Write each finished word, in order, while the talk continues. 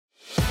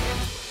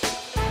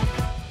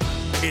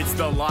It's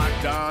the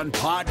Locked On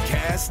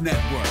Podcast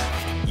Network,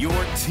 your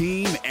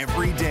team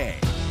every day.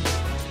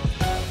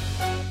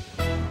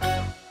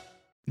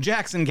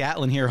 Jackson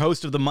Gatlin here,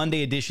 host of the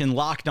Monday edition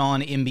Locked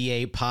On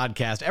NBA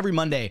podcast. Every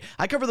Monday,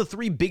 I cover the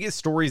three biggest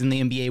stories in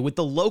the NBA with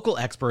the local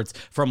experts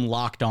from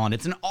Locked On.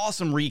 It's an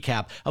awesome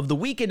recap of the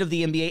weekend of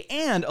the NBA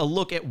and a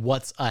look at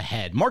what's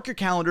ahead. Mark your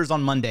calendars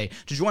on Monday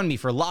to join me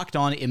for Locked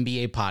On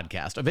NBA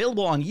podcast,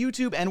 available on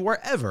YouTube and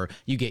wherever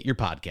you get your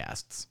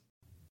podcasts.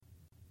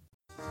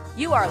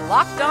 You are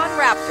Locked On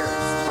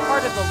Raptors,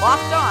 part of the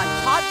Locked On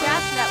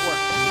Podcast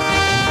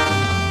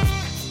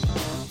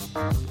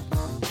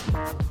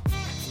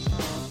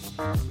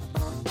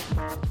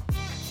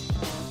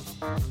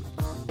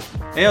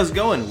Network. Hey, how's it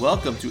going?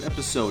 Welcome to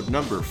episode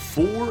number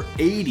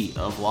 480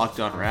 of Locked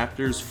On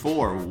Raptors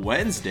for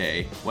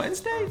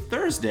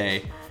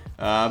Thursday,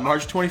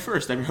 March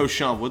 21st. I'm your host,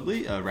 Sean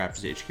Woodley,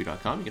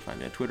 RaptorsHQ.com. You can find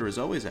me on Twitter, as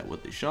always, at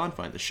WoodleySean.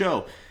 Find the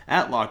show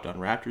at Locked On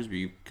Raptors, where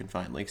you can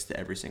find links to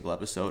every single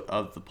episode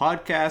of the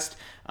podcast.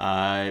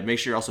 Make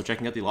sure you're also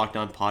checking out the Locked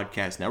On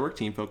Podcast Network,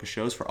 team-focused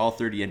shows for all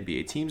 30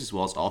 NBA teams, as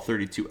well as all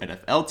 32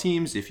 NFL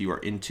teams. If you are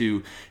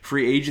into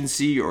free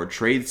agency or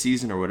trade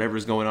season or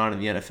whatever's going on in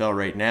the NFL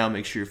right now,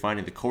 make sure you're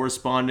finding the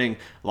corresponding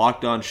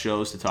Locked On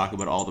shows to talk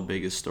about all the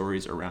biggest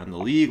stories around the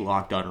league.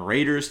 Locked On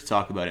Raiders to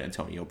talk about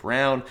Antonio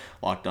Brown.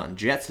 Locked On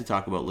Jets to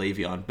talk about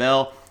Le'Veon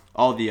Bell.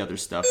 All the other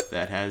stuff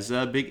that has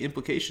big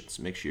implications.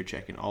 Make sure you're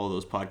checking all of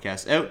those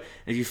podcasts out. And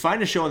if you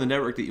find a show on the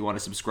network that you want to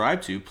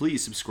subscribe to,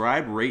 please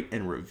subscribe, rate,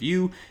 and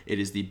review. It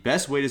is the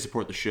best way to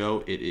support the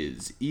show. It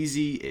is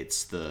easy. It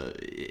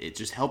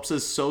just helps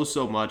us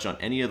so much on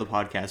any of the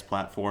podcast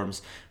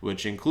platforms,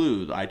 which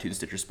include iTunes,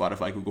 Stitcher,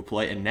 Spotify, Google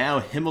Play, and now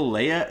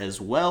Himalaya as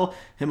well.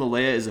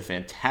 Himalaya is a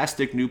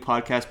fantastic new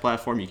podcast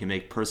platform. You can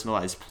make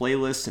personalized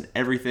playlists and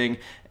everything,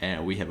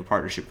 and we have a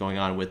partnership going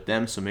on with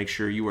them, so make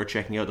sure you are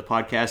checking out the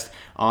podcast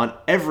on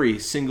every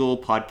single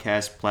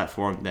podcast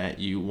platform that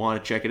you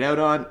want to check it out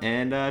on,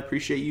 and I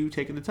appreciate you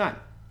taking the time.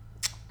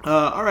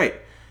 All right,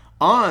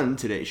 on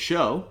today's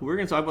show, we're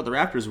going to talk about the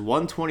Raptors'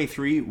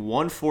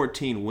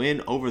 123-114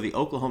 win over the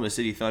Oklahoma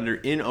City Thunder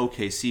in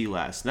OKC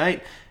last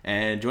night,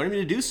 and joining me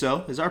to do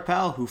so is our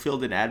pal who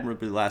filled in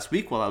admirably last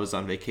week while I was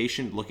on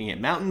vacation looking at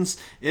mountains.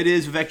 It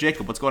is Vivek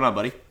Jacob. What's going on,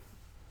 buddy?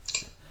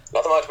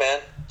 Nothing much, man.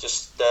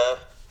 Just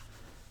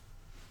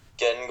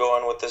getting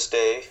going with this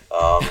day.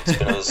 It's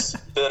been a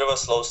bit of a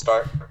slow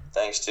start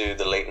thanks to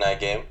the late night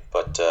game,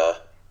 but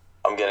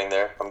I'm getting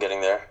there.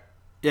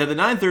 Yeah, the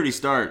 9:30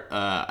 start,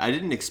 I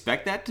didn't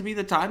expect that to be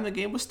the time the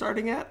game was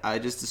starting at. I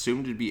just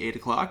assumed it'd be 8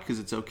 o'clock because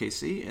it's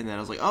OKC, and then I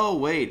was like, oh,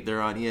 wait,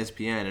 they're on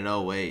ESPN, and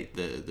oh, wait,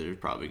 they're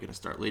probably going to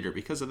start later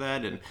because of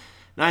that, and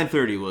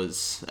 9:30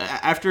 was,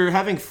 after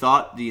having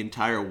thought the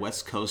entire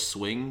West Coast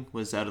swing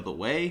was out of the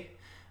way,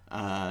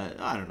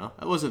 I don't know.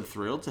 I wasn't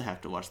thrilled to have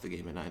to watch the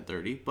game at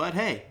 9:30, but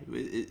hey,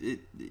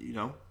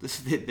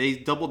 they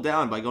doubled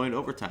down by going to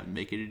overtime,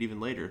 making it even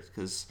later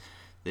because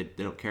they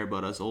don't care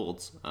about us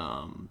olds.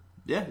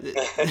 Yeah.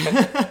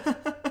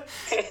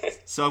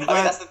 So I'm glad. I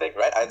mean, that's the thing,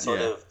 right? I'd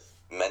sort of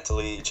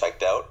mentally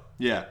checked out.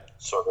 Yeah.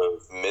 Sort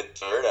of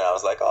mid-third, and I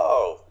was like,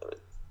 oh,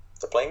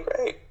 they're playing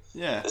great.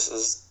 Yeah. This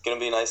is gonna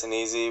be nice and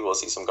easy. We'll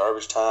see some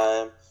garbage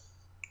time,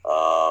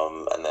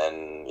 and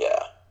then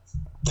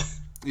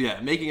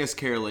Yeah, making us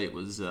care late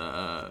was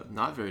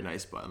not very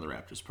nice on the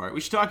Raptors' part. We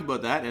should talk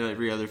about that and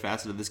every other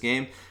facet of this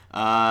game.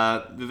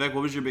 Vivek,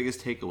 what was your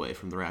biggest takeaway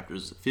from the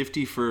Raptors'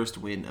 51st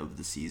win of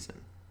the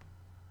season?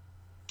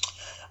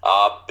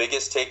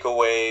 Biggest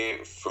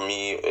takeaway for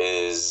me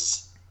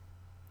is,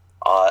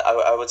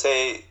 I would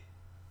say,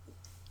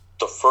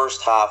 the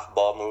first half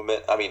ball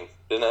movement. I mean,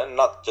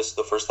 not just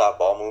the first half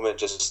ball movement,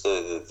 just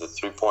the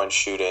 3-point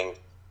shooting.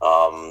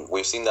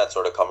 We've seen that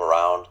sort of come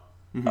around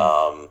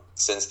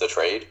since the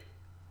trade.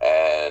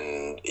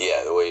 And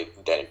yeah, the way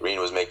Danny Green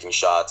was making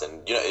shots,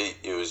 and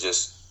it was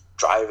just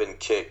drive and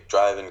kick,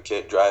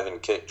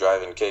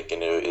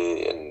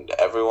 and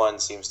everyone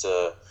seems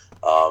to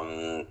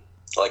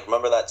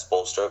remember that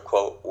Spoelstra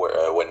quote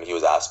where when he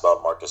was asked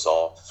about Marc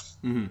Gasol,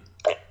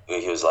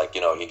 he was like,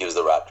 he gives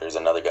the Raptors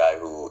another guy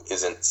who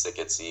isn't sick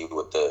at sea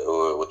with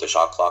the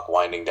shot clock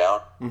winding down,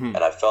 and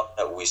I felt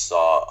that we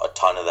saw a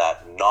ton of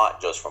that,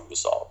 not just from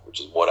Gasol, which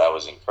is what I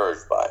was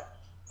encouraged by,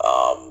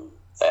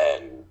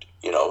 and.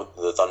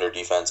 The Thunder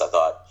defense, I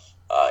thought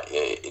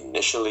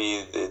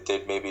initially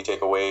they'd maybe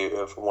take away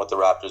from what the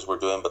Raptors were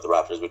doing, but the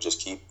Raptors would just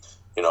keep,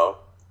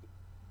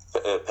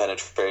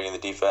 penetrating the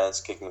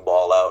defense, kicking the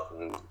ball out,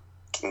 and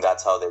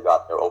that's how they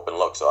got their open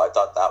look. So I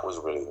thought that was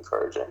really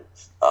encouraging.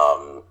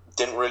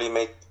 Didn't really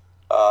make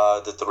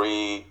the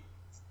three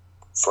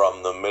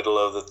from the middle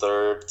of the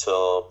third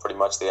till pretty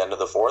much the end of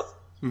the fourth,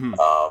 and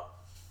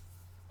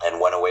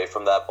went away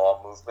from that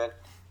ball movement.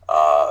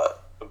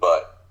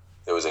 But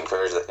it was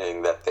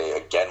encouraging that they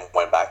again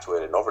went back to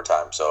it in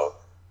overtime. So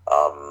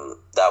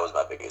that was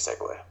my biggest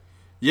takeaway.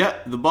 Yeah,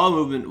 the ball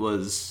movement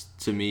was,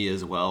 to me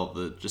as well,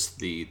 the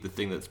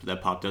thing that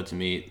popped out to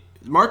me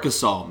Marc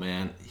Gasol,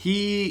 man,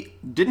 he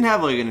didn't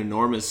have like an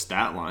enormous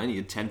stat line. He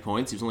had 10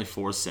 points. He was only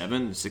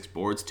 4-7, 6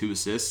 boards, 2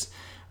 assists,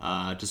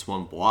 just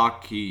 1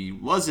 block. He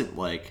wasn't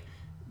like,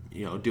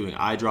 doing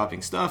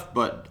eye-dropping stuff,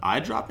 but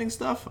eye-popping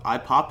stuff,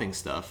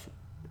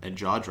 and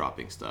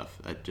jaw-dropping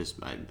stuff.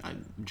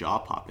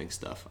 Jaw-popping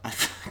stuff.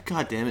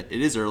 God damn it,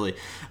 it is early.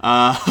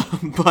 Yeah,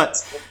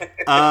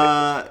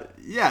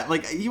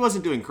 like he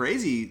wasn't doing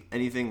crazy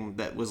anything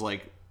that was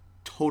like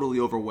totally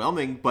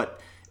overwhelming,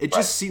 but it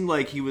just seemed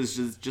like he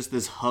was just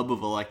this hub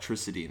of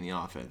electricity in the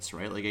offense,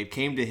 right? Like it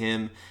came to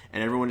him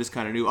and everyone just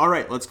kind of knew, all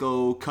right, let's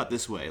go cut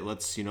this way.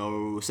 Let's,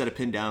 set a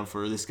pin down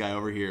for this guy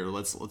over here.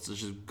 Let's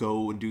just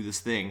go and do this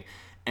thing.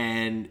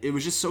 And it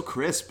was just so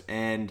crisp,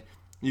 and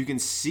you can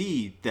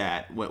see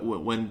that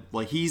when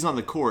like he's on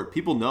the court,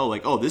 people know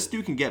like, oh, this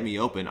dude can get me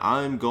open.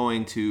 I'm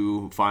going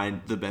to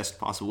find the best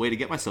possible way to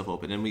get myself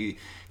open. And we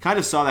kind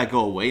of saw that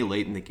go away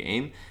late in the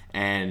game,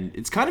 and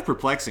it's kind of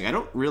perplexing. I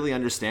don't really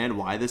understand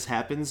why this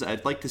happens.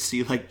 I'd like to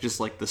see just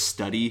the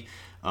study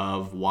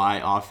of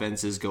why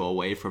offenses go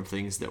away from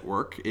things that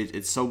work.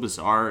 It's so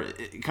bizarre.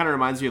 It kind of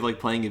reminds me of like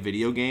playing a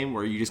video game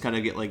where you just kind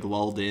of get like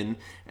lulled in,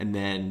 and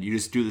then you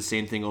just do the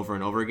same thing over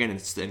and over again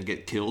and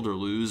get killed or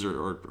lose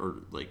or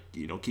like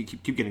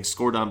keep getting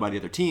scored on by the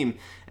other team,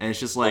 and it's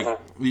just like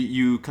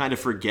you kind of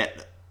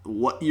forget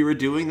what you were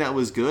doing that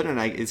was good, and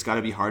it's got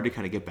to be hard to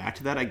kind of get back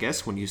to that, I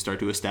guess, when you start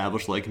to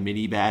establish like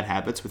mini bad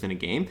habits within a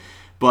game.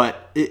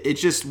 But it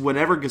just,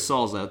 whenever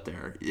Gasol's out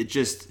there,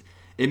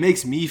 it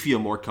makes me feel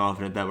more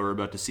confident that we're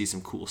about to see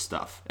some cool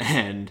stuff.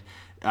 And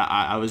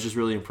I was just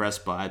really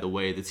impressed by the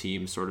way the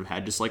team sort of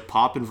had just like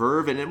pop and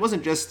verve. And it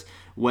wasn't just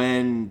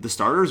when the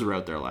starters were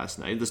out there last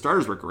night. The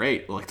starters were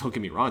great. Like, don't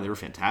get me wrong, they were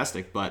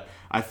fantastic. But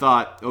I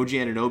thought OG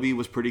Anunoby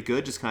was pretty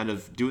good, just kind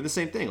of doing the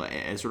same thing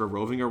and sort of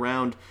roving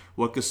around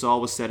what Gasol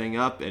was setting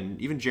up.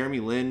 And even Jeremy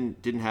Lin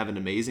didn't have an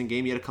amazing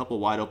game. He had a couple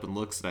wide open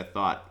looks that I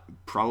thought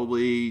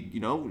probably,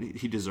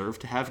 he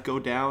deserved to have go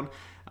down.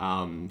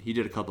 He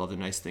did a couple other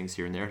nice things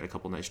here and there, had a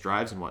couple nice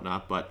drives and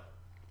whatnot, but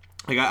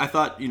like I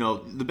thought,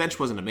 the bench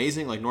wasn't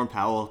amazing. Like Norm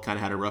Powell kind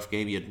of had a rough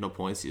game. He had no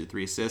points. He had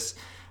 3 assists.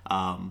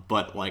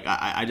 But like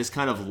I just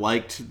kind of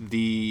liked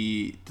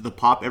the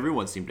pop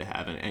everyone seemed to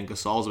have, and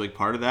Gasol's a big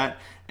part of that.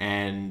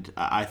 And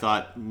I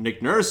thought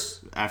Nick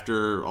Nurse,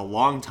 after a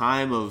long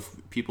time of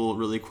people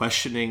really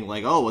questioning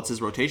like, oh, what's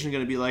his rotation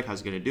going to be like? How's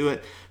he going to do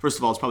it? First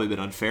of all, it's probably a bit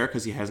unfair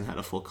because he hasn't had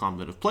a full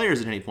complement of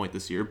players at any point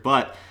this year.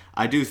 But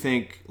I do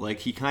think like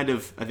he kind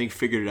of, I think,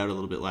 figured it out a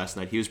little bit last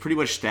night. He was pretty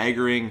much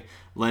staggering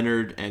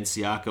Leonard and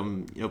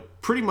Siakam,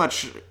 pretty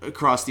much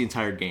across the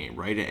entire game,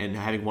 right? And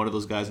having one of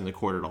those guys in the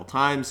court at all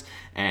times.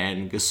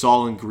 And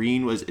Gasol and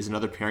Green is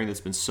another pairing that's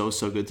been so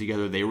good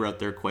together. They were out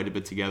there quite a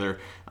bit together.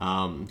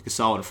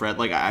 Gasol and Fred,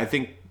 like I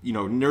think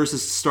Nurse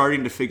is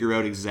starting to figure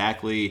out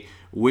exactly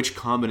which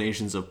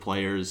combinations of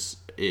players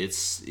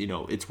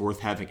it's worth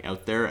having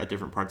out there at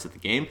different parts of the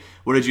game.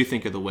 What did you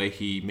think of the way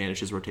he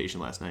managed his rotation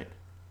last night?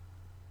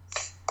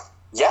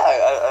 Yeah,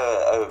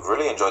 I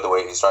really enjoyed the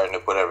way he's starting to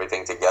put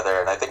everything together,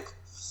 and I think,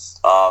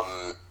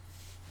 I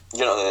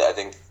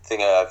think the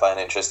thing I find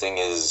interesting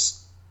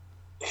is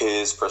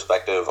his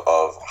perspective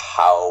of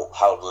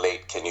how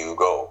late can you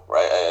go,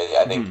 right?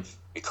 I think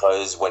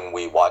because when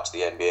we watch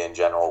the NBA in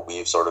general,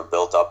 we've sort of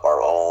built up our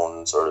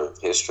own sort of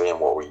history and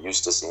what we're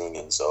used to seeing,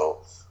 and so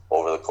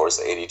over the course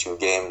of 82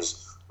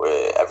 games,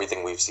 where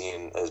everything we've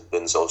seen has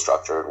been so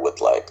structured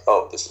with like,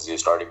 oh, this is your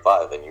starting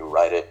 5, and you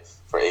write it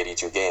for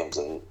 82 games,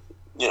 and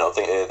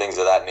things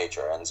of that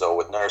nature. And so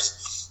with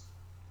Nurse,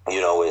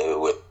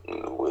 with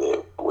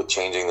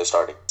changing the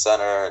starting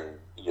center and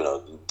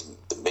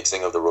the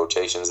mixing of the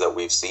rotations that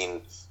we've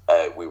seen,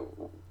 I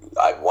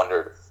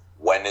wondered,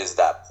 when is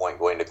that point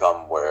going to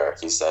come where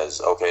he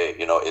says, okay,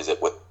 is it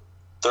with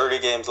 30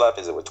 games left?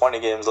 Is it with 20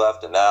 games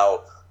left? And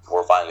now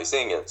we're finally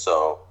seeing it.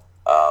 So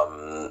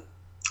I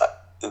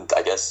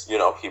guess he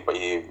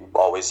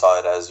always saw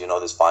it as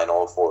this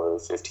final for a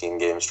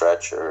 15-game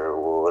stretch or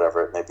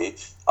whatever it may be,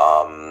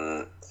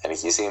 and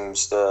he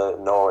seems to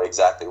know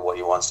exactly what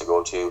he wants to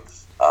go to.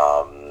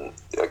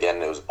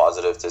 Again, it was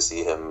positive to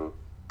see him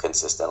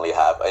consistently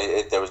have.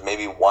 There was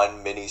maybe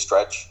one mini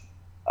stretch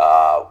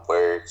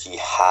where he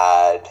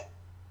had,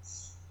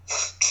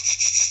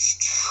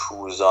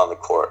 who was on the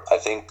court? I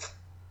think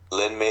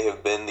Lin may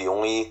have been the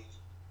only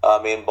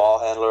main ball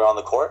handler on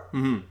the court,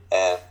 and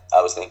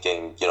I was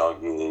thinking,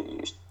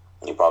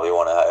 you probably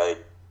want to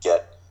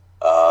get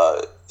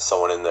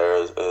someone in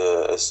there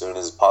as soon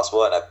as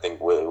possible, and I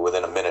think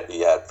within a minute he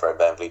had Fred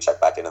VanVleet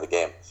check back into the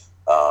game,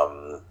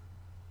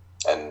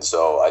 and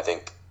so I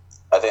think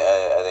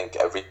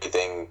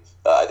everything.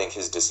 I think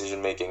his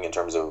decision making in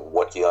terms of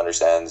what he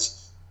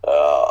understands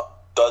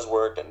does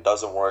work and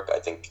doesn't work. I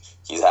think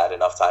he's had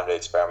enough time to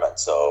experiment,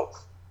 so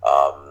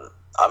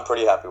I'm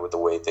pretty happy with the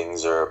way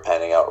things are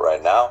panning out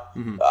right now.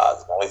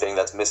 The only thing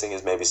that's missing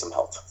is maybe some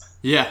health.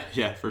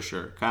 Yeah, for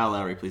sure. Kyle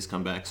Lowry, please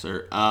come back,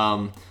 sir.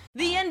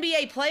 The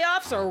NBA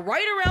playoffs are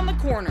right around the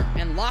corner,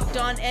 and Locked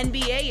On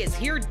NBA is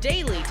here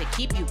daily to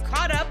keep you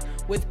caught up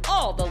with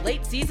all the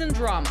late season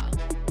drama.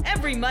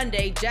 Every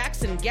Monday,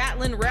 Jackson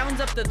Gatlin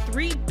rounds up the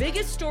 3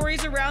 biggest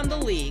stories around the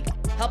league,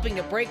 helping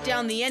to break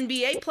down the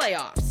NBA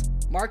playoffs.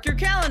 Mark your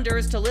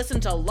calendars to listen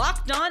to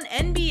Locked On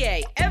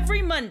NBA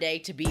every Monday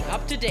to be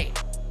up to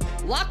date.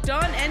 Locked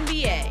On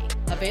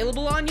NBA,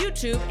 available on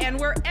YouTube and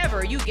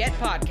wherever you get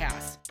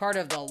podcasts. Part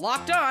of the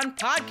Locked On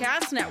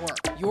Podcast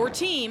Network, your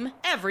team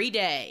every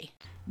day.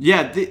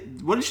 Yeah,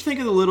 what did you think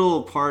of the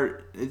little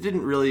part? It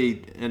didn't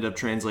really end up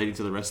translating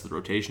to the rest of the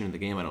rotation in the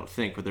game, I don't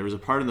think, but there was a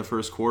part in the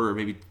first quarter,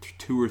 maybe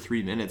 2 or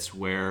 3 minutes,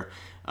 where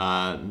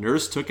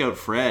Nurse took out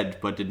Fred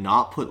but did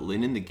not put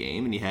Lin in the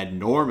game, and he had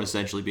Norm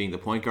essentially being the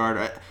point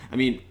guard. I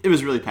mean, it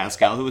was really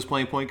Pascal who was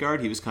playing point guard.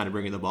 He was kind of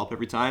bringing the ball up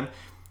every time.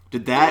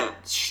 Did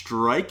that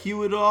strike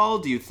you at all?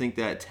 Do you think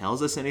that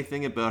tells us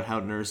anything about how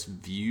Nurse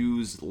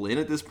views Lin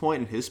at this point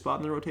and his spot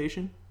in the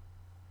rotation?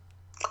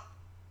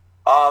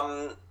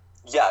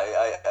 Yeah,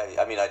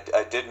 I mean,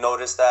 I did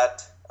notice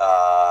that.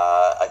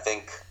 I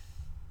think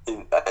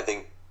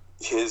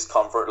his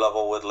comfort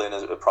level with Lin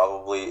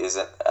probably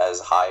isn't as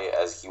high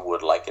as he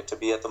would like it to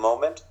be at the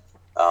moment.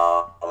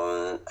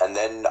 And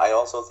then I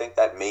also think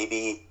that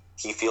maybe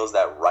he feels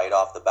that right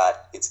off the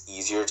bat, it's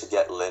easier to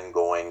get Lin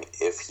going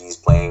if he's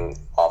playing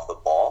off the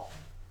ball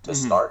to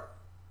start,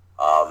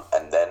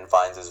 and then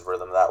finds his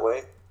rhythm that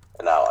way.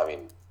 And now, I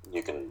mean,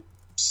 you can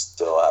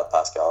still have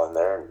Pascal in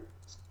there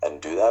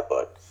and do that,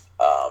 but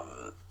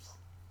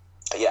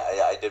yeah,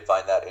 I did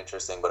find that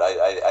interesting. But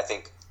I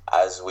think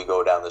as we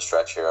go down the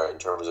stretch here, in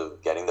terms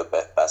of getting the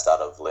best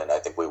out of Lin, I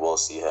think we will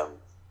see him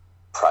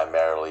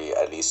primarily,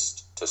 at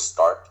least to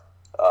start,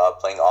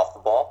 playing off the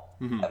ball.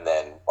 And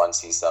then once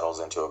he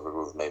settles into a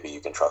groove, maybe you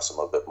can trust him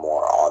a bit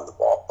more on the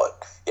ball.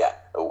 But yeah,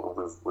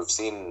 we've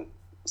seen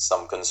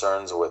some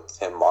concerns with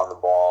him on the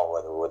ball,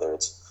 whether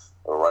it's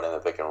running the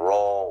pick and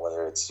roll,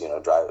 whether it's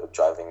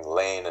driving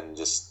lane and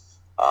just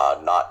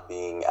not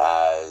being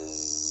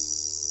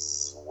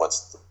as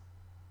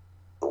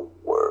the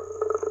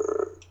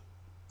word,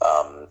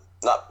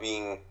 not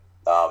being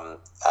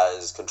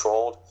as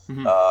controlled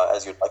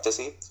as you'd like to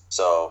see.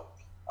 So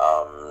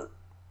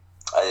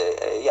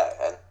yeah,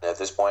 and at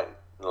this point,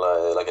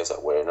 like I said,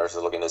 where Nurse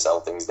is looking to settle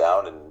things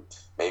down and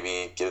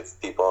maybe give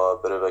people a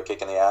bit of a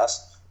kick in the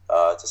ass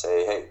to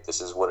say, hey,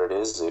 this is what it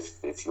is.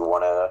 If you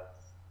want to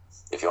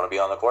be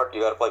on the court,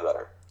 you got to play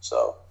better.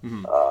 So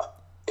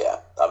yeah,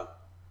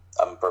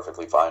 I'm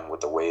perfectly fine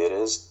with the way it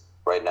is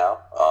right now.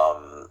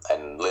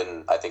 And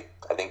Lin, I think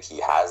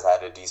he has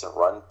had a decent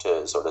run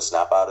to sort of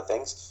snap out of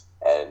things,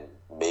 and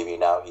maybe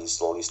now he's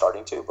slowly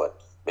starting to,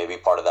 but maybe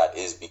part of that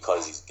is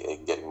because he's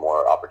getting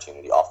more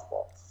opportunity off the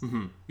ball.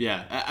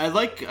 Yeah, I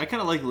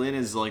kind of like Lin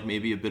as like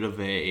maybe a bit of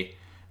a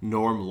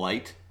Norm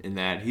light in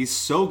that he's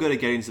so good at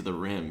getting to the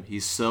rim.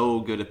 He's so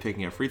good at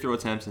picking up free throw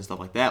attempts and stuff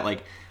like that.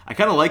 Like, I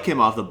kind of like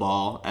him off the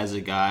ball as a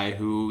guy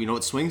who,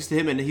 it swings to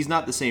him, and he's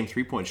not the same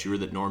 3-point shooter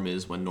that Norm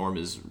is when Norm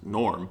is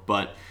Norm,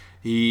 but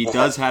he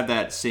does have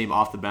that same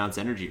off-the-bounce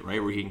energy,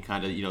 right, where he can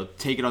kind of,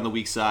 take it on the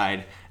weak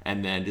side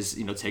and then just,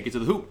 take it to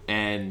the hoop.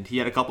 And he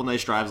had a couple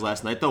nice drives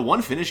last night. The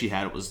one finish he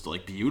had was,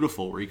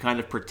 beautiful, where he kind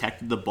of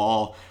protected the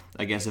ball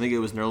against, I think it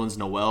was Nerlens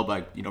Noel,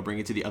 by, bringing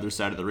it to the other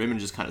side of the rim and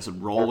just kind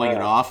of rolling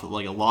it off,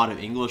 like a lot of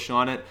English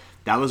on it.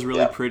 That was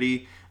really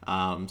pretty.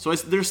 So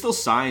there's still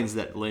signs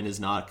that Lin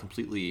is not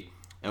completely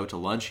out to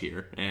lunch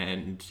here.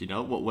 And,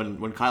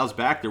 when Kyle's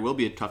back, there will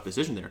be a tough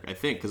decision there, I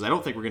think, because I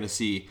don't think we're going to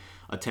see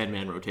a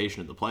 10-man rotation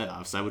in the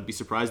playoffs. I would be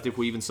surprised if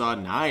we even saw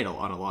 9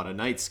 on a lot of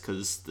nights,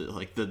 because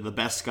the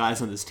best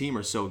guys on this team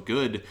are so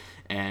good,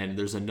 and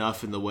there's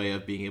enough in the way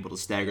of being able to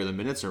stagger the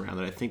minutes around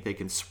that I think they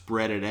can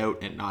spread it out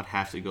and not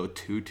have to go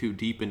too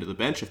deep into the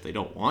bench if they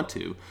don't want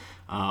to.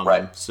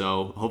 Right.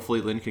 So hopefully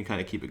Lin can kind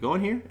of keep it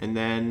going here, and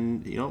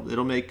then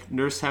it'll make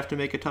Nurse have to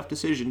make a tough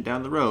decision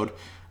down the road.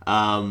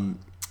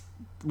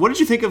 What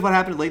did you think of what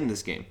happened late in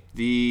this game?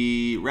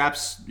 The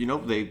Raps,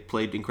 they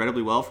played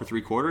incredibly well for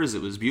 3 quarters.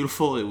 It was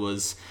beautiful. It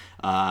was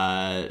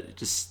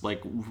just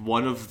like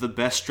one of the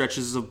best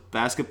stretches of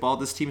basketball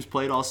this team's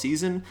played all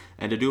season.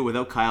 And to do it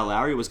without Kyle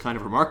Lowry was kind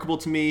of remarkable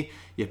to me.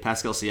 You have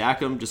Pascal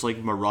Siakam just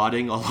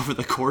marauding all over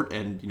the court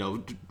and,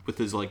 with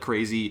his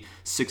crazy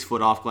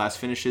 6-foot off glass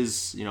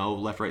finishes,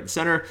 left, right, and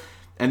center.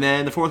 And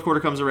then the fourth quarter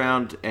comes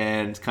around,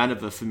 and kind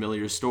of a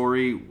familiar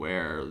story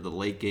where the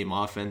late game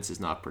offense is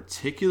not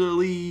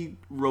particularly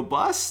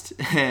robust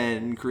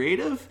and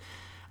creative.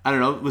 I don't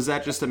know. Was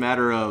that just a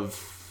matter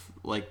of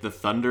the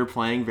Thunder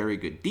playing very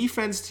good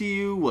defense to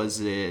you?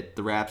 Was it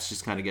the Raps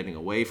just kind of getting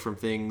away from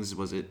things?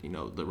 Was it,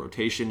 the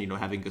rotation,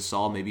 having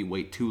Gasol maybe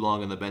wait too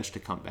long on the bench to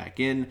come back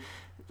in?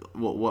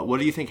 What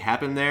do you think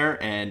happened there,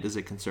 and does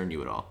it concern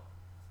you at all?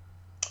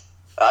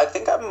 I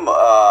think I'm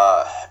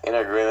in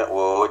agreement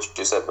with what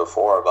you said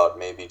before about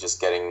maybe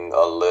just getting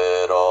a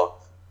little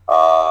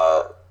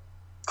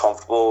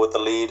comfortable with the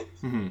lead,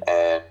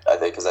 and I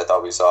think because I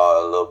thought we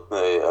saw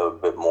a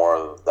bit more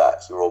of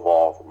that hero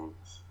ball from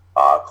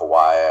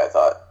Kawhi. I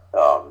thought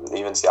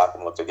even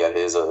Siakam looked to get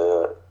his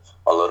a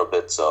little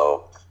bit.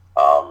 So,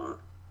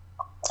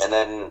 and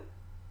then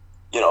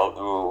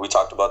we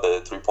talked about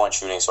the 3-point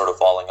shooting sort of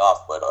falling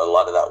off, but a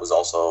lot of that was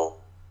also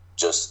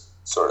just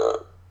sort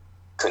of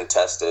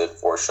contested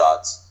 4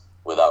 shots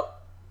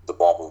without the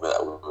ball movement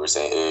that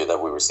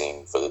we were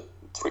seeing for the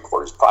 3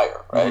 quarters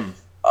prior, right?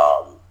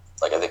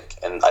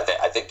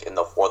 I think in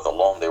the fourth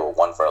alone they were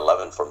 1 for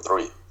 11 from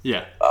 3.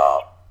 Yeah.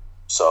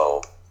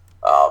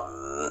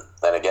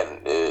 And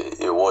again,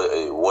 it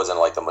wasn't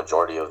like the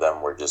majority of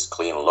them were just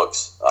clean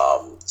looks.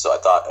 So I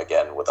thought,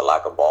 again, with the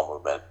lack of ball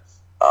movement,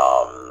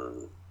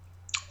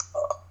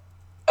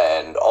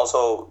 and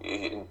also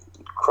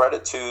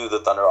credit to the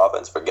Thunder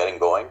offense for getting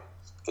going,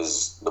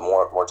 because the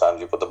more times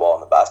you put the ball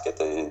in the basket,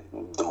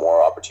 the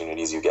more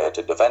opportunities you get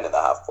to defend in the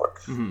half court.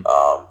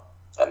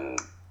 And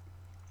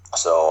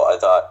so I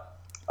thought,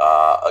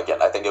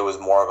 again, I think it was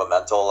more of a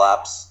mental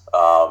lapse,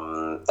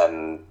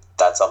 and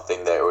that's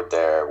something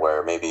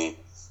where maybe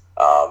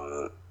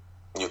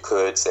you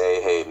could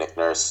say, hey, Nick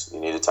Nurse, you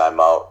need a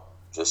timeout.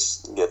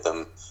 Just get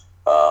them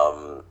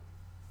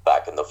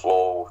back in the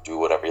flow. Do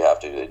whatever you have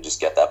to just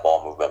get that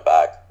ball movement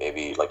back.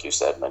 Maybe, like you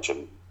said,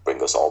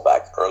 bring us all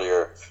back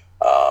earlier.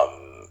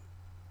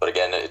 But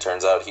again, it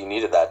turns out he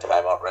needed that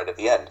timeout right at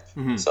the end.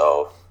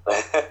 So,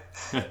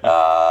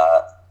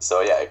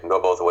 so yeah, it can go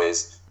both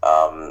ways.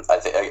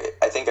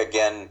 I think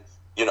again,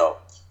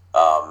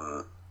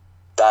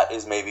 that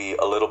is maybe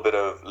a little bit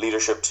of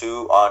leadership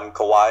too on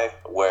Kawhi,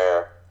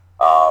 where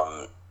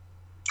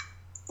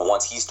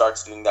once he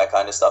starts doing that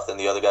kind of stuff, then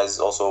the other guys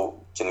also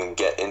can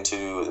get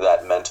into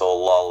that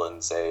mental lull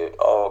and say,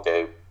 oh,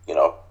 okay,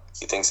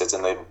 he thinks it's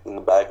in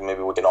the bag.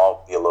 Maybe we can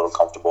all be a little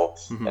comfortable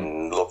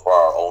and look for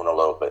our own a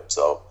little bit.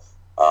 So,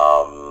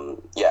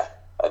 yeah,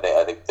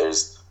 I think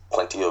there's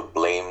plenty of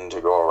blame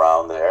to go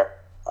around there.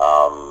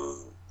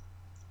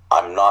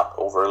 I'm not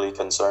overly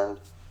concerned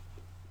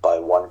by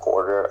 1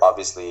 quarter.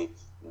 Obviously,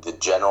 the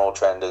general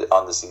trend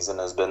on the season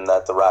has been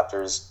that the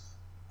Raptors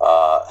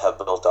have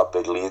built up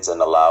big leads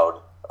and allowed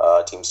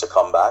teams to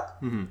come back.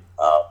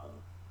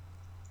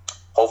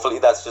 Hopefully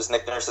that's just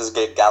Nick Nurse's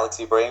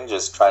galaxy brain,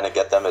 just trying to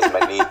get them as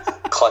many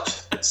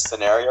clutch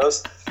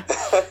scenarios.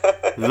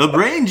 The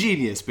brain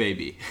genius,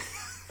 baby.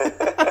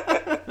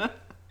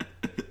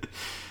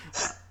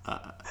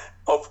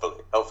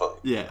 Hopefully.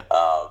 Yeah.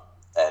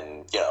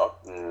 And,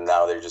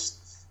 now they're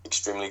just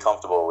extremely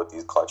comfortable with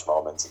these clutch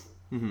moments,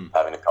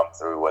 having to come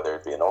through, whether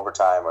it be in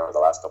overtime or the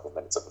last couple of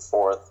minutes of the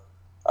fourth.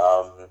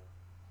 But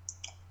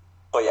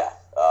yeah,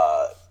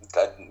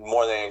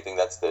 more than anything,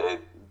 that's the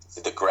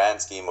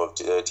grand scheme of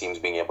teams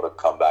being able to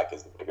come back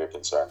is the bigger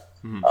concern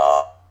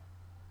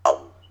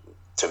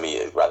to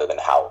me, rather than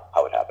how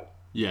it happened.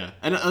 Yeah,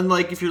 and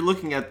like if you're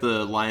looking at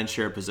the lion's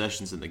share of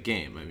possessions in the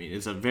game, I mean,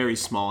 it's a very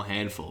small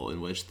handful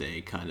in which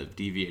they kind of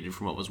deviated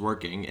from what was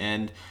working.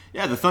 And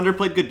yeah, the Thunder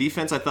played good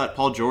defense. I thought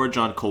Paul George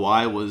on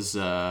Kawhi was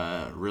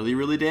really,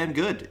 really damn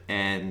good.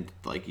 And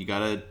like you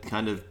gotta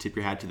kind of tip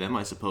your hat to them,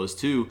 I suppose,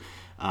 too.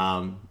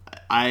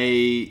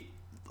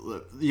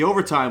 The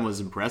overtime was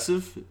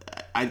impressive.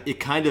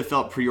 It kind of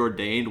felt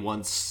preordained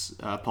once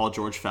Paul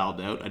George fouled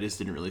out. I just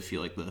didn't really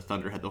feel like the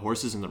Thunder had the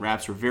horses, and the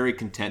Raps were very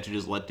content to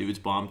just let dudes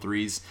bomb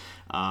threes.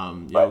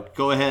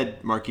 Go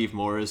ahead, Markieff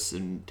Morris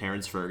and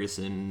Terrence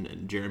Ferguson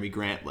and Jeremy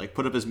Grant, like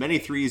put up as many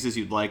threes as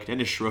you'd like.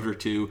 Dennis Schroeder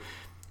too.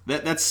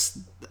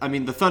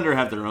 The Thunder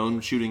have their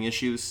own shooting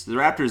issues. The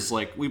Raptors,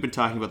 like we've been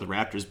talking about the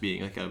Raptors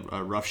being like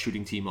a rough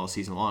shooting team all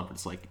season long, but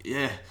it's like,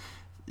 yeah.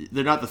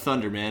 They're not the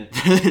Thunder, man.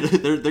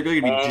 they're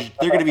going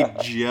to be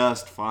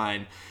just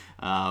fine.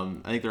 I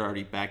think they're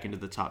already back into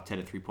the top 10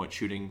 in 3-point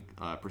shooting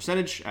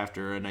percentage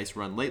after a nice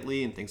run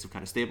lately, and things have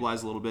kind of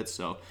stabilized a little bit.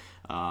 So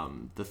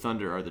the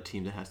Thunder are the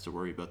team that has to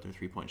worry about their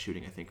 3-point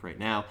shooting, I think, right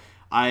now.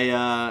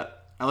 I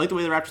like the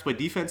way the Raptors play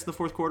defense in the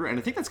fourth quarter, and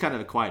I think that's kind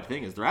of a quiet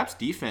thing, is the Raps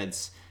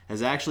defense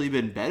has actually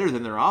been better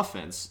than their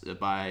offense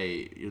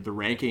by the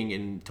ranking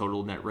in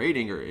total net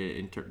rating or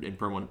in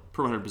per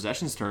 100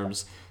 possessions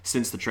terms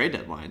since the trade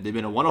deadline. They've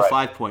been a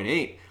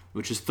 105.8,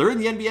 which is third in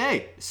the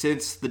NBA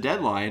since the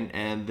deadline,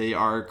 and they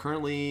are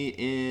currently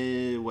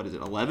in,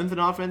 11th in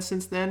offense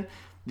since then.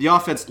 The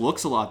offense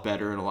looks a lot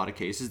better in a lot of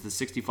cases. The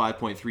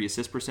 65.3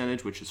 assist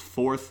percentage, which is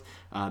fourth.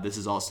 This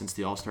is all since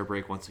the All-Star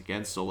break once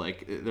again. So,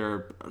 like, there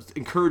are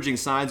encouraging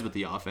signs with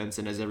the offense,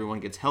 and as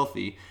everyone gets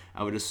healthy,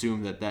 I would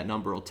assume that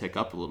number will tick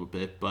up a little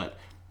bit. But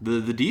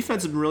the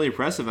defense has been really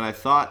impressive, and I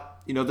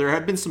thought, there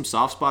have been some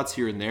soft spots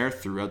here and there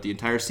throughout the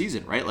entire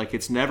season, right? Like,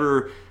 it's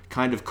never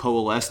kind of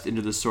coalesced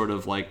into this sort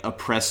of, like,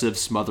 oppressive,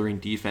 smothering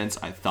defense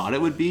I thought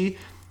it would be.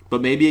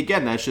 But maybe,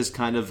 again, that's just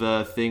kind of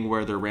a thing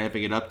where they're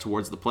ramping it up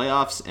towards the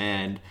playoffs,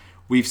 and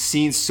we've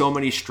seen so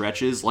many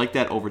stretches like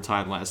that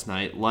overtime last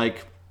night,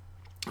 like,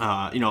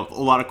 a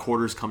lot of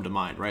quarters come to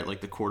mind, right?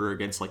 Like the quarter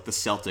against, like, the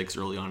Celtics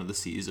early on in the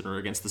season or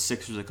against the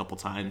Sixers a couple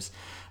times,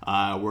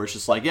 where it's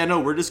just like, yeah, no,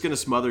 we're just going to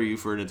smother you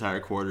for an entire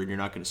quarter and you're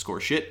not going to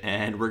score shit,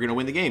 and we're going to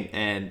win the game.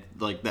 And,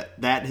 like,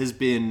 that has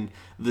been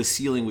the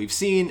ceiling we've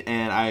seen,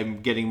 and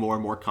I'm getting more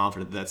and more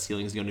confident that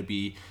ceiling is going to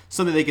be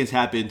something they can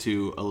tap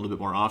into a little bit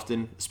more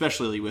often,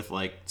 especially with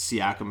like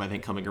Siakam, I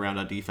think, coming around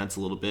on defense a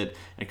little bit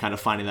and kind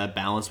of finding that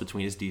balance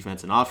between his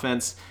defense and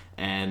offense.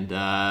 And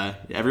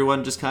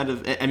everyone just kind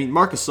of, I mean,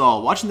 Marc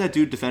Gasol, watching that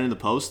dude defend in the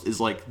post is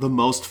like the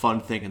most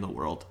fun thing in the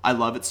world. I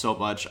love it so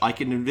much. I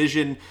can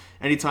envision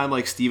anytime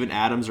like Steven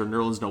Adams or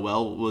Nerlens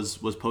Noel was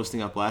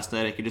posting up last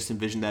night, I could just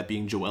envision that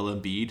being Joel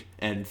Embiid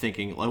and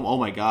thinking, oh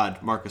my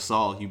God, Marc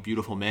Gasol, you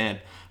beautiful man.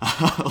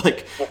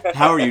 Like,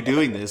 how are you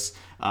doing this?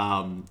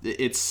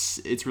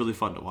 It's really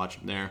fun to watch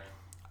him there.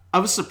 I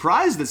was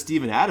surprised that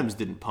Steven Adams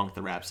didn't punk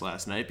the Raps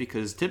last night,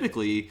 because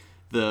typically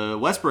the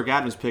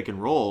Westbrook-Adams pick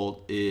and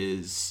roll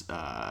is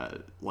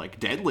like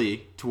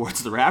deadly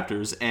towards the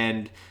Raptors,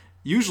 and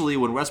usually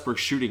when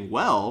Westbrook's shooting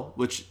well,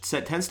 which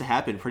tends to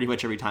happen pretty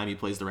much every time he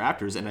plays the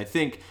Raptors, and I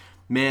think,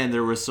 man,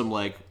 there was some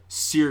like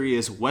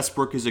serious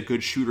Westbrook is a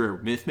good shooter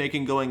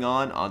myth-making going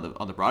on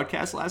the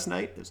broadcast last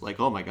night. It's like,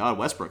 oh my God,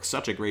 Westbrook's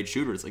such a great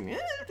shooter. It's like,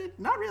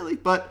 not really,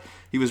 but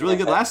he was really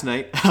good last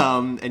night.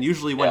 And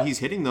usually when he's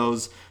hitting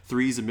those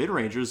threes and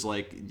mid-rangers,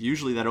 like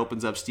usually that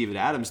opens up Steven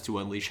Adams to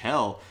unleash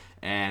hell.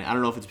 And I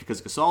don't know if it's because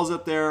Gasol's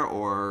up there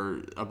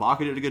or Ibaka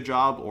did a good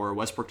job or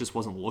Westbrook just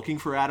wasn't looking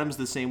for Adams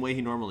the same way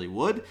he normally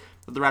would,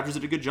 but the Raptors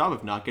did a good job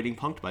of not getting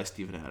punked by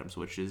Steven Adams,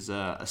 which is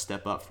a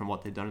step up from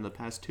what they've done in the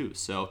past too.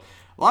 So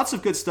lots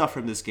of good stuff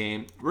from this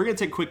game. We're going to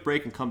take a quick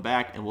break and come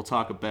back, and we'll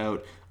talk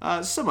about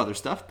some other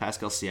stuff,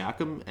 Pascal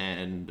Siakam,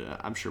 and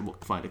I'm sure we'll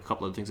find a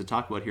couple of things to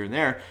talk about here and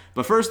there.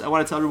 But first, I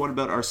want to tell everyone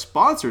about our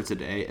sponsor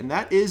today, and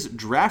that is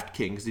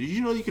DraftKings. Did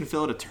you know you can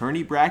fill out a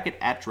tourney bracket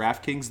at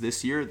DraftKings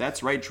this year?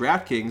 That's right,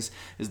 DraftKings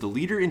is the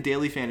leader in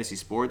daily fantasy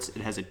sports.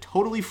 It has a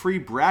totally free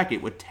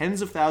bracket with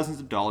tens of thousands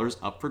of dollars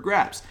up for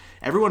grabs.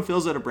 Everyone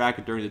fills out a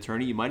bracket during the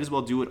tourney. You might as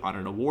well do it on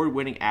an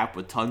award-winning app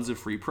with tons of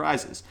free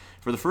prizes.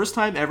 For the first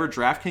time ever,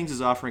 DraftKings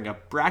is offering a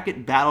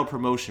bracket battle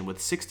promotion with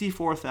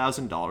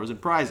 $64,000 in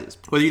prizes.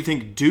 Whether you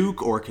think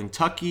Duke or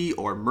Kentucky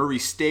or Murray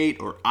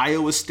State or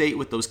Iowa State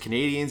with those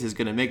Canadians is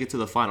going to make it to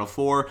the Final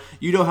Four,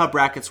 you know how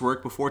brackets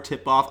work. Before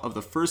tip-off of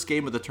the first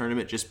game of the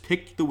tournament, just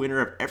pick the winner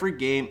of every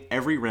game,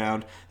 every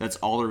round. That's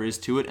all there is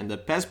to it. And the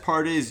best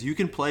part is you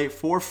can play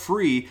for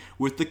free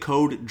with the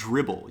code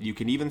DRIBBLE. You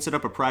can even set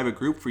up a private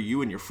group for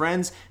you and your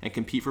friends and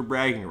compete for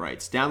bragging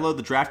rights. Download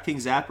the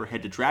DraftKings app or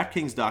head to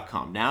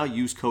DraftKings.com now.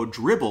 Use code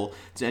DRIBBLE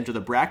to enter the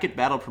bracket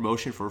battle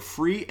promotion for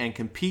free and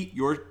compete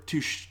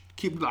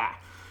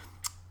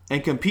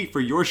for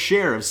your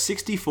share of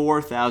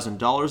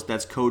 $64,000.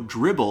 That's code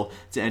DRIBBLE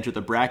to enter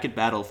the bracket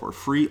battle for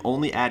free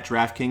only at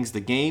DraftKings, the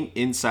game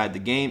inside the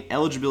game.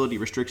 Eligibility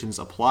restrictions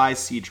apply.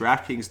 See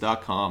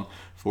DraftKings.com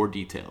for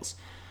details.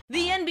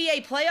 The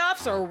NBA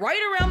playoffs are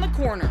right around the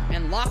corner,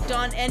 and Locked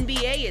On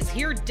NBA is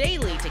here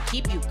daily to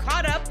keep you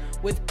caught up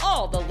with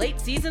all the late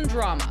season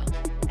drama.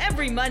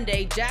 Every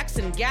Monday,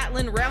 Jackson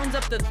Gatlin rounds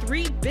up the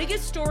 3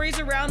 biggest stories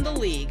around the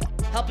league,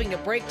 helping to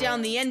break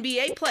down the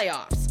NBA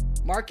playoffs.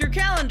 Mark your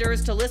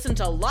calendars to listen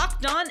to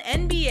Locked On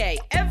NBA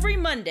every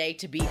Monday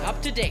to be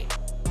up to date.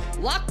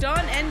 Locked On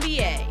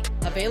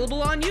NBA,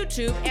 available on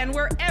YouTube and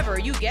wherever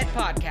you get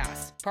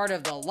podcasts. Part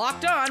of the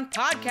Locked On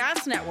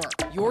Podcast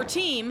Network, your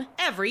team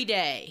every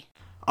day.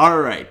 All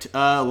right,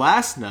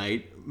 last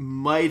night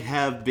might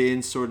have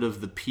been sort of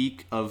the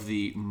peak of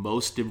the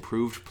most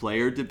improved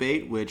player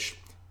debate, which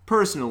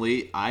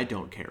personally I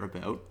don't care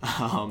about.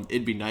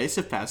 It'd be nice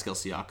if Pascal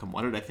Siakam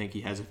won it. I think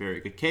he has a very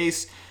good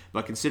case,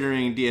 but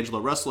considering D'Angelo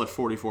Russell had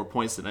 44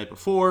 points the night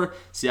before,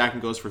 Siakam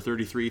goes for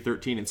 33,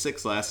 13, and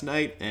 6 last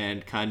night,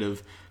 and kind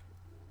of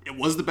it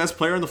was the best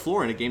player on the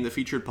floor in a game that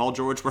featured Paul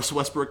George, Russell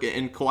Westbrook,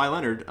 and Kawhi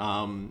Leonard.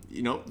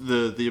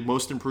 The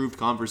most improved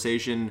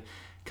conversation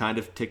kind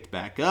of ticked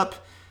back up.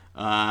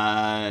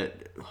 I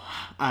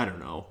don't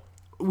know.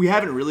 We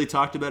haven't really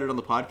talked about it on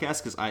the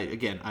podcast because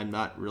I'm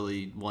not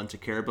really one to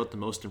care about the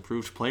most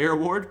improved player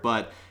award,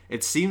 but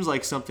it seems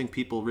like something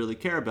people really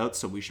care about,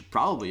 so we should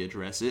probably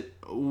address it.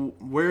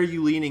 Where are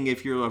you leaning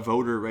if you're a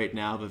voter right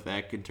now,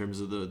 Vivek, in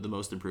terms of the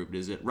most improved?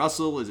 Is it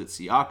Russell? Is it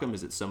Siakam?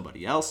 Is it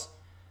somebody else?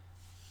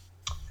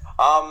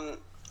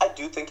 I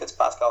do think it's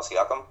Pascal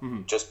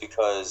Siakam, just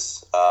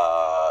because,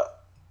 I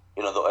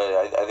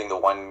think the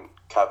one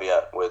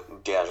caveat with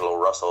D'Angelo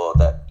Russell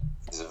that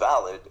is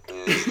valid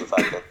is the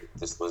fact that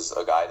this was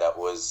a guy that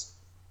was,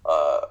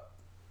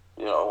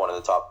 one of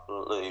the top.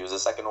 He was a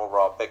second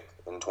overall pick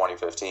in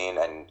 2015,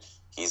 and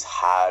he's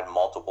had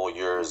multiple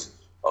years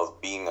of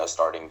being a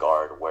starting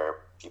guard where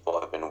people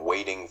have been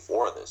waiting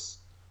for this,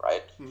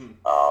 right?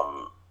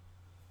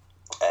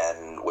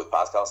 And with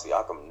Pascal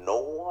Siakam, no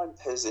one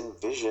has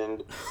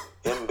envisioned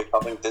him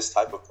becoming this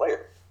type of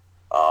player.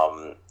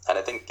 And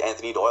I think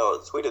Anthony Doyle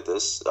tweeted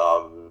this,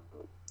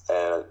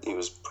 and he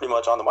was pretty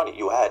much on the money.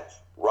 You had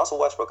Russell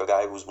Westbrook, a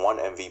guy who's won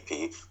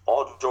MVP.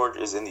 Paul George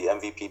is in the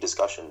MVP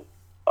discussion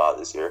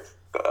this year.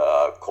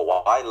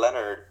 Kawhi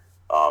Leonard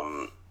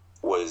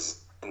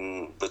was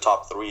in the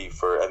top 3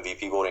 for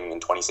MVP voting in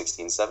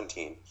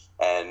 2016-17.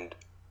 And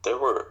there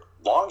were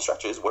long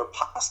stretches where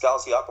Pascal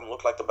Siakam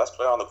looked like the best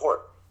player on the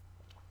court.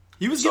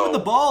 He was given the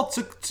ball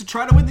to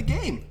try to win the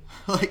game.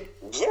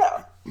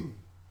 Yeah.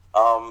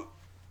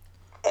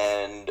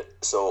 And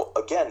so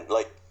again,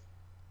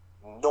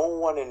 no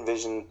one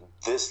envisioned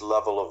this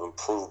level of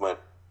improvement.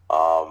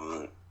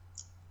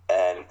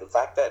 And the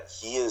fact that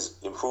he is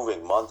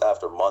improving month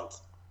after month,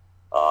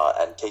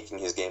 and taking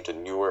his game to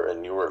newer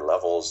and newer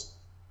levels,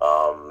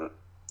 I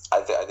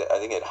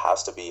think it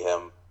has to be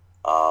him.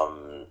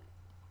 And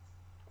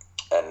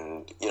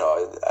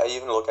I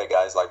even look at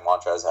guys like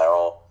Montrezl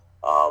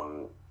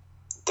Harrell.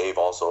 They've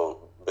also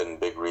been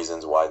big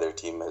reasons why their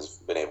team has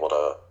been able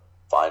to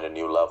find a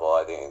new level.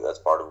 I think that's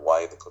part of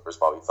why the Clippers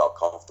probably felt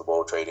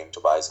comfortable trading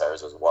Tobias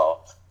Harris as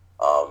well.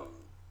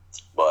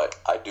 But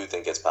I do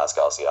think it's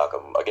Pascal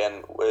Siakam.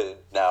 Again,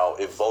 now,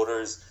 if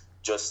voters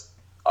just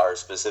are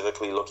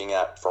specifically looking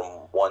at from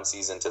one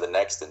season to the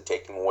next and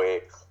taking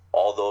away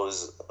all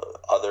those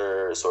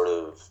other sort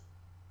of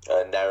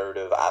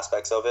narrative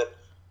aspects of it,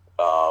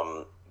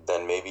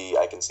 then maybe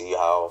I can see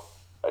how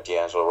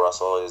D'Angelo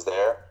Russell is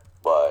there.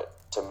 But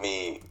to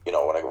me,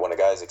 when a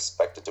guy is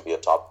expected to be a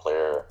top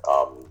player,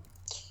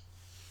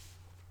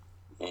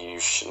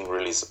 you shouldn't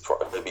really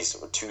be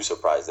too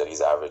surprised that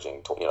he's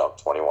averaging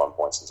 21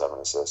 points and 7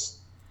 assists.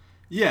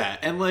 Yeah,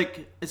 and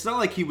it's not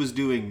like he was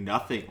doing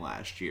nothing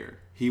last year.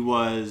 He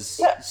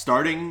was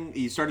starting.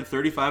 He started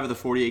 35 of the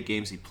 48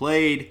 games he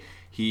played.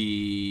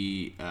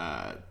 He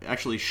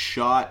actually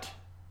shot.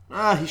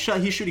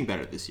 He's shooting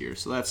better this year,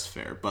 so that's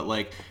fair.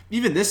 But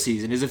even this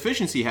season, his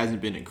efficiency hasn't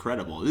been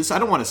incredible. I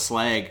don't want to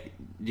slag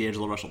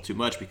D'Angelo Russell too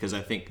much, because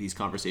I think these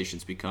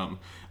conversations become,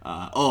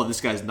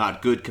 this guy's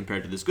not good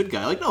compared to this good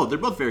guy. No, they're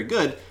both very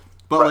good.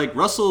 But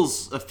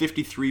Russell's a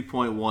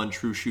 53.1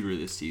 true shooter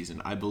this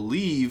season. I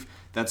believe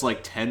that's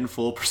 10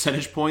 full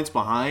percentage points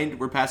behind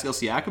where Pascal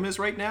Siakam is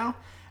right now.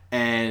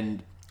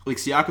 And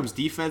Siakam's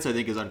defense, I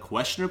think, is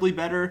unquestionably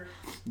better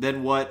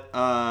than what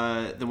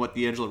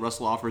D'Angelo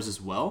Russell offers as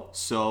well.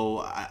 So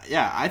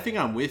I think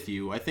I'm with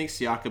you. I think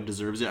Siakam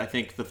deserves it. I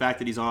think the fact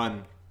that he's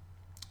on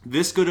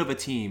this good of a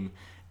team,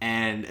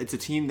 and it's a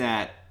team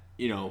that,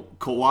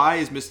 Kawhi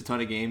has missed a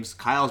ton of games,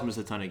 Kyle's missed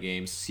a ton of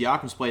games,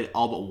 Siakam's played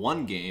all but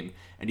one game,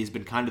 and he's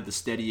been kind of the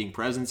steadying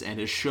presence, and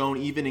has shown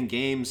even in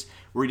games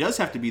where he does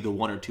have to be the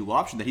 1 or 2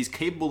 option that he's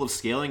capable of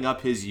scaling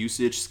up his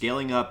usage,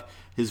 scaling up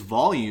his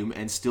volume,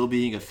 and still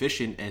being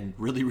efficient and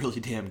really, really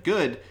damn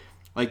good.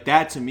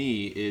 That to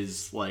me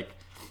is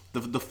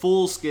the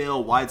full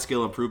scale, wide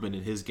scale improvement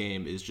in his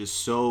game is just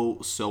so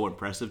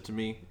impressive to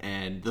me.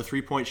 And the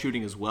 3-point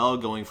shooting as well,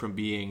 going from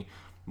being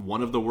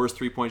one of the worst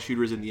 3-point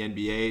shooters in the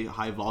NBA,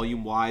 high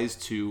volume wise,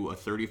 to a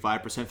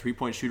 35%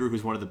 3-point shooter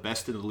who's one of the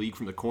best in the league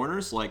from the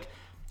corners.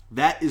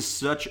 That is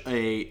such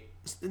a,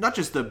 not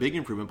just a big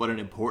improvement, but an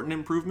important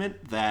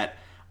improvement that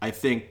I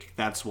think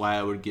that's why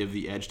I would give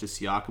the edge to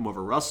Siakam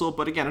over Russell.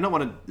 But again, I don't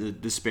want to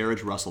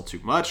disparage Russell too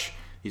much.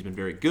 He's been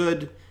very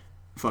good.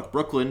 Fuck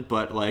Brooklyn,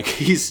 but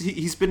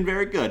he's been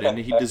very good, and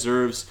he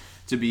deserves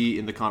to be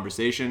in the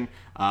conversation.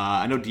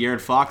 I know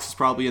De'Aaron Fox is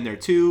probably in there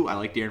too. I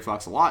like De'Aaron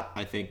Fox a lot.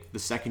 I think the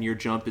second-year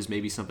jump is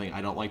maybe something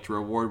I don't like to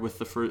reward with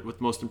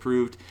with most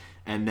improved.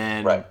 And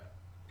then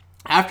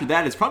after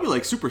that, it's probably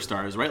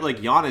superstars, right?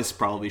 Giannis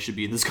probably should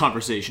be in this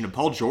conversation, and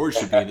Paul George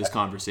should be in this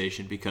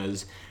conversation,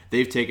 because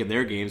they've taken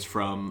their games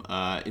from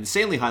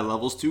insanely high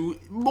levels to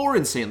more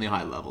insanely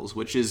high levels,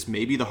 which is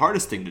maybe the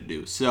hardest thing to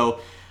do.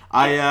 So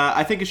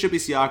I think it should be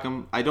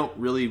Siakam. I don't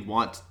really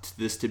want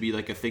this to be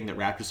a thing that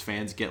Raptors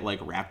fans get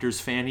Raptors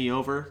fanny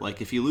over.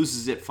 If he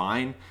loses it,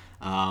 fine.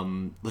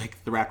 The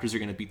Raptors are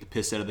going to beat the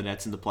piss out of the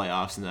Nets in the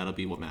playoffs, and that'll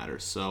be what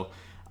matters. So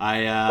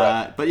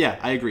but yeah,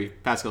 I agree.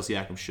 Pascal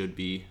Siakam should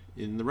be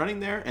in the running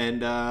there,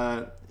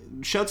 and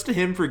shouts to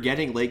him for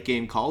getting late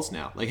game calls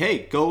now.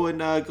 Hey,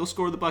 go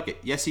score the bucket.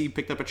 Yes, he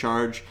picked up a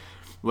charge.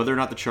 Whether or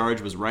not the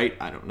charge was right,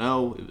 I don't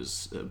know. It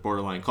was a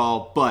borderline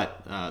call.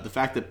 But the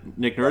fact that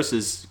Nick Nurse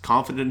is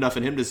confident enough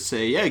in him to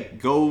say, yeah,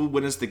 go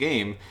win us the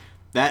game,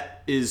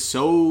 that is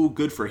so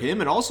good for him,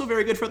 and also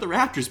very good for the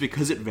Raptors,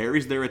 because it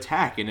varies their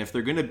attack. And if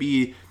they're going to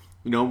be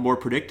more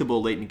predictable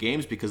late in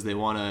games because they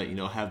want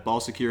to have ball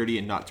security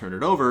and not turn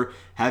it over,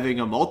 having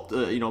a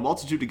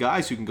multitude of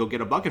guys who can go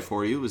get a bucket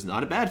for you is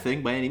not a bad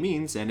thing by any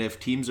means. And if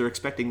teams are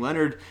expecting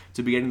Leonard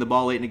to be getting the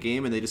ball late in a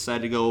game and they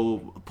decide to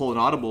go pull an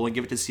audible and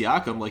give it to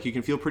Siakam, you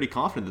can feel pretty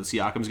confident that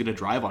Siakam's going to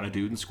drive on a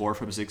dude and score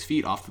from 6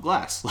 feet off the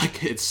glass.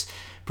 It's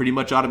pretty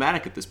much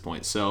automatic at this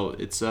point. So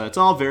it's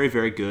all very,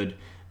 very good.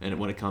 And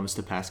when it comes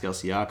to Pascal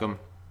Siakam,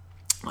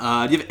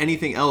 do you have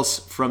anything else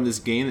from this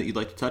game that you'd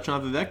like to touch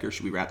on, Vivek, or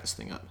should we wrap this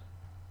thing up?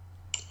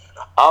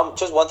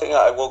 Just one thing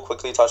I will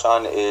quickly touch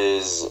on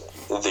is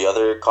the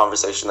other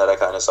conversation that I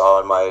kind of saw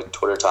on my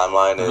Twitter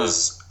timeline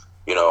is,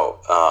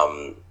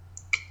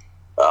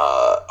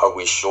 are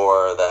we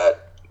sure that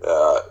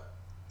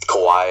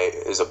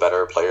Kawhi is a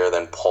better player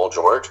than Paul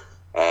George?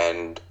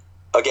 And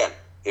again,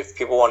 if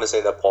people want to say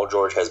that Paul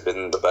George has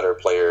been the better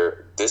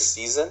player this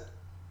season,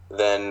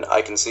 then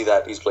I can see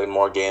that. He's played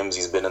more games.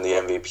 He's been in the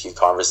MVP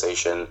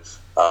conversation.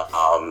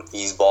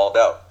 He's balled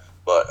out.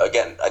 But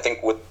again, I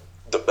think with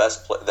the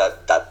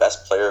that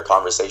best player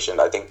conversation,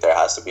 I think there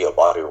has to be a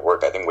body of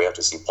work. I think we have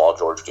to see Paul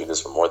George do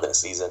this for more than a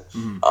season.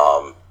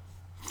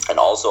 And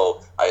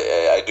also,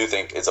 I do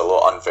think it's a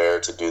little unfair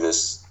to do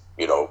this,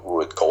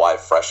 with Kawhi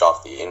fresh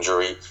off the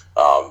injury.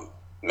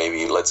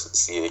 Maybe let's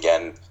see it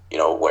again,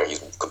 where he's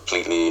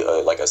completely,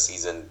 like a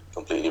season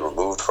completely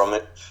removed from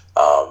it.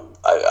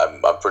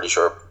 I'm pretty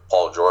sure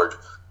Paul George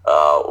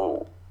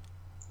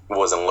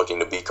wasn't looking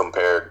to be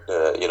compared,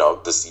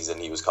 the season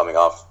he was coming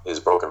off his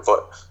broken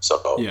foot.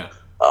 So, yeah.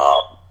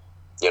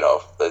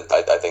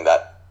 I think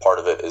that part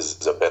of it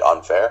is a bit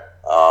unfair.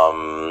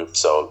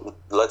 So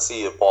let's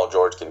see if Paul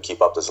George can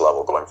keep up this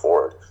level going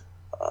forward.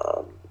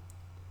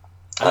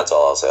 That's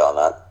all I'll say on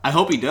that. I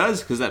hope he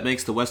does, because that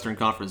makes the Western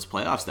Conference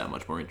playoffs that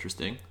much more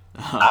interesting.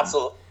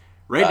 Absolutely.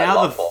 Right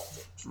now,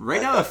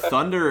 the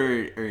Thunder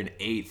are in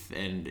 8th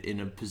and in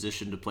a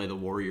position to play the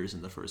Warriors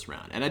in the first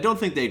round. And I don't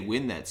think they'd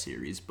win that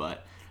series,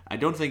 but I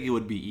don't think it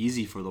would be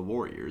easy for the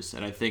Warriors.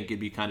 And I think it'd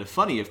be kind of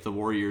funny if the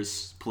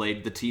Warriors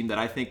played the team that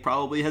I think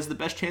probably has the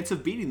best chance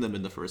of beating them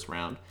in the first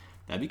round.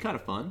 That'd be kind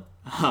of fun.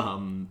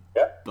 I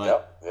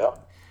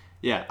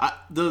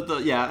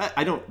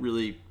don't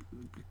really,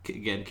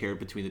 again, care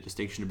between the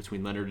distinction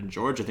between Leonard and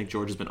George. I think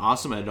George has been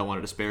awesome, and I don't want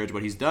to disparage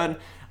what he's done.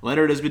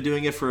 Leonard has been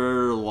doing it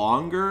for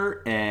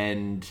longer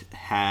and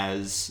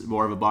has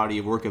more of a body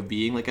of work of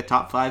being like a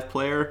top 5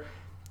 player.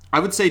 I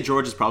would say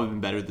George has probably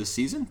been better this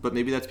season, but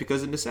maybe that's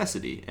because of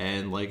necessity,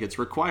 and like it's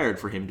required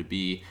for him to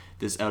be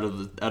this out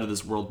of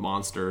this world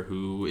monster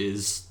who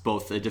is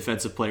both a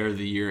defensive player of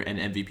the year and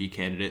MVP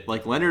candidate.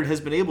 Like Leonard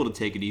has been able to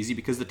take it easy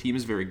because the team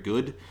is very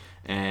good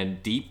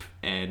and deep,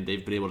 and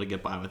they've been able to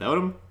get by without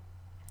him.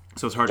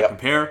 So it's hard to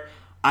compare.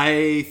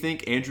 I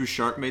think Andrew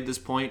Sharp made this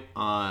point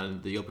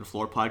on the Open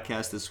Floor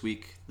podcast this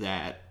week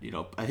that,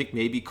 I think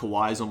maybe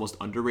Kawhi is almost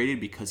underrated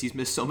because he's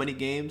missed so many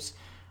games.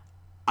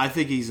 I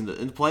think he's in the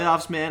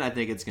playoffs, man. I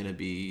think it's going to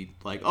be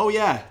like, oh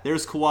yeah,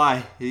 there's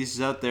Kawhi.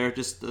 He's out there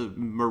just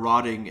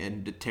marauding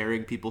and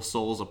tearing people's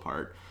souls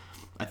apart.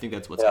 I think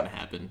that's what's going to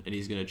happen, and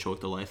he's going to choke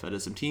the life out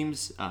of some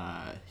teams.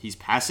 He's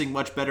passing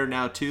much better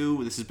now,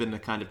 too. This has been the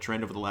kind of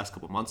trend over the last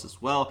couple of months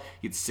as well.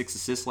 He had 6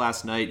 assists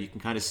last night. You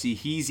can kind of see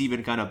he's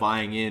even kind of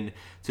buying in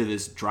to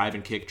this drive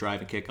and kick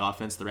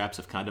offense the Raps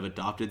have kind of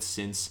adopted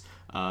since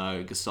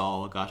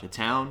Gasol got to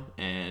town,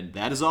 and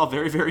that is all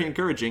very, very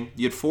encouraging.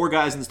 You had 4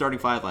 guys in the starting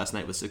 5 last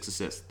night with 6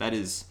 assists. That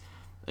is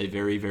a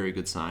very, very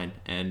good sign,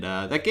 and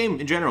that game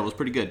in general was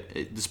pretty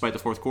good, despite the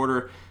fourth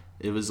quarter.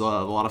 It was a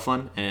lot of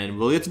fun, and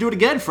we'll get to do it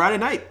again Friday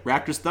night,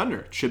 Raptors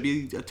Thunder. It should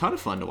be a ton of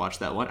fun to watch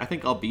that one. I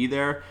think I'll be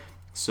there,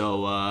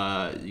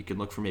 so you can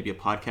look for maybe a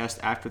podcast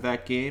after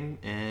that game,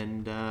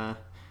 and I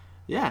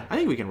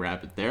think we can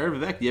wrap it there.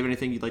 Vivek, do you have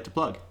anything you'd like to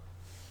plug?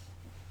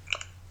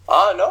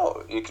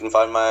 No, you can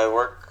find my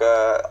work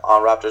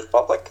on Raptors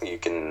Public. You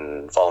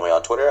can follow me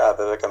on Twitter at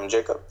Vivek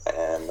Jacob,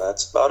 and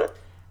that's about it.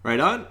 Right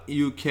on.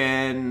 You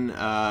can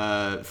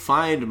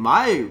find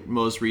my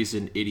most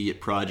recent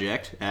idiot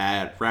project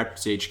at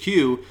Raptors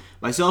HQ.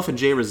 Myself and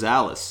Jay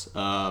Rosales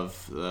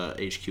of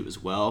HQ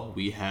as well.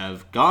 We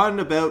have gone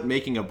about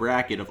making a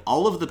bracket of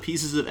all of the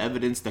pieces of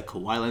evidence that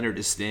Kawhi Leonard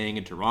is staying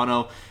in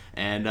Toronto.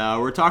 And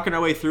we're talking our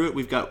way through it.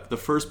 We've got the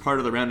first part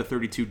of the round of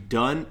 32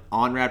 done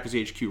on Raptors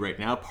HQ right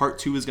now. Part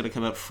 2 is going to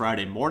come out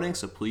Friday morning,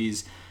 so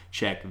please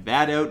check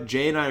that out.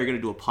 Jay and I are going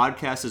to do a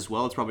podcast as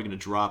well. It's probably going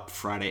to drop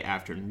Friday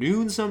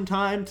afternoon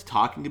sometime,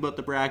 talking about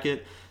the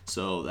bracket.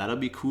 So that'll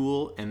be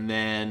cool. And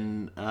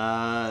then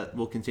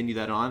we'll continue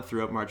that on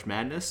throughout March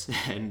Madness.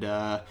 And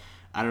I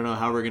don't know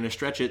how we're going to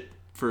stretch it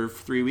for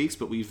 3 weeks,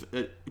 but we've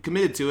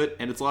committed to it,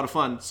 and it's a lot of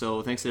fun.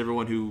 So thanks to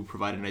everyone who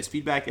provided nice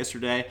feedback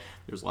yesterday.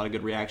 There was a lot of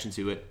good reaction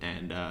to it,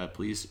 and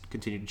please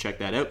continue to check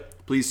that out.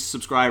 Please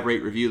subscribe,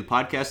 rate, review the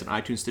podcast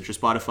on iTunes, Stitcher,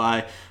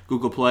 Spotify,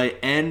 Google Play,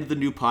 and the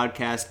new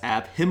podcast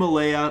app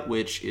Himalaya,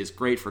 which is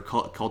great for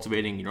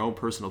cultivating your own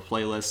personal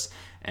playlists.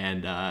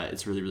 And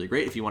it's really, really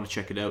great. If you want to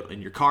check it out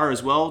in your car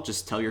as well,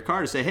 just tell your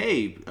car to say,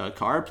 hey,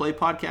 car, play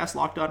podcast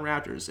Locked On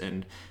Raptors.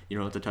 And you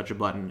don't have to touch a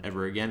button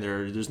ever again.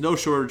 There's no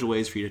shortage of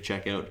ways for you to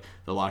check out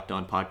the Locked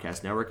On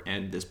Podcast Network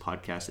and this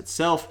podcast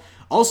itself.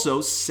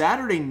 Also,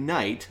 Saturday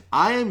night,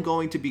 I am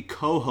going to be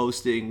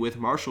co-hosting with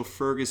Marshall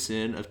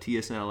Ferguson of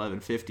TSN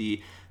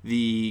 1150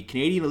 the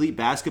Canadian Elite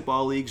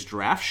Basketball League's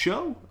draft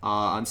show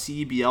on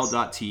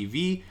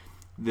CEBL.tv.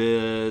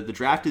 The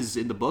draft is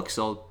in the books.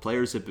 All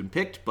players have been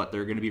picked, but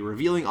they're going to be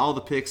revealing all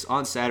the picks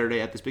on Saturday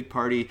at this big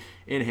party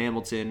in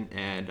Hamilton,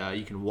 and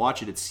you can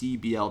watch it at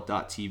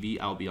cbl.tv.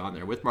 I'll be on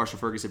there with Marshall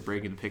Ferguson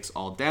breaking the picks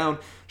all down.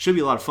 Should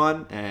be a lot of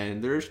fun,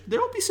 and there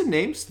will be some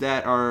names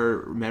that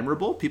are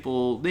memorable,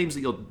 names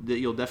that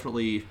you'll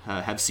definitely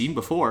have seen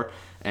before,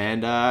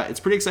 and it's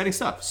pretty exciting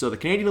stuff. So the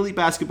Canadian Elite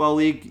Basketball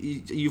League,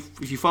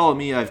 if you follow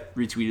me, I've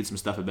retweeted some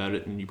stuff about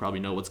it, and you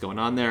probably know what's going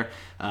on there.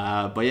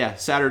 But yeah,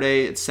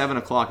 Saturday at 7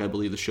 o'clock, I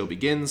believe the show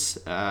begins.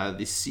 The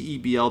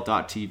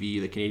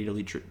CEBL.tv, the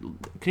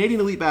Canadian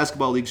Elite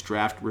Basketball League's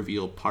draft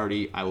reveal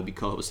party. I will be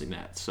co-hosting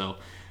that. So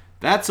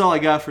that's all I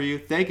got for you.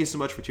 Thank you so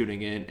much for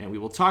tuning in, and we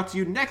will talk to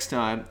you next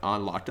time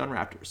on Locked On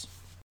Raptors.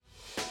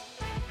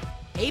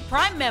 Hey,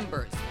 Prime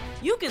members,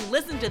 you can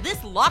listen to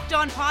this Locked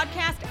On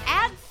podcast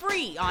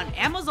ad-free on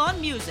Amazon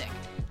Music.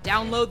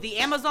 Download the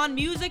Amazon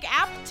Music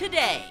app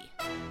today.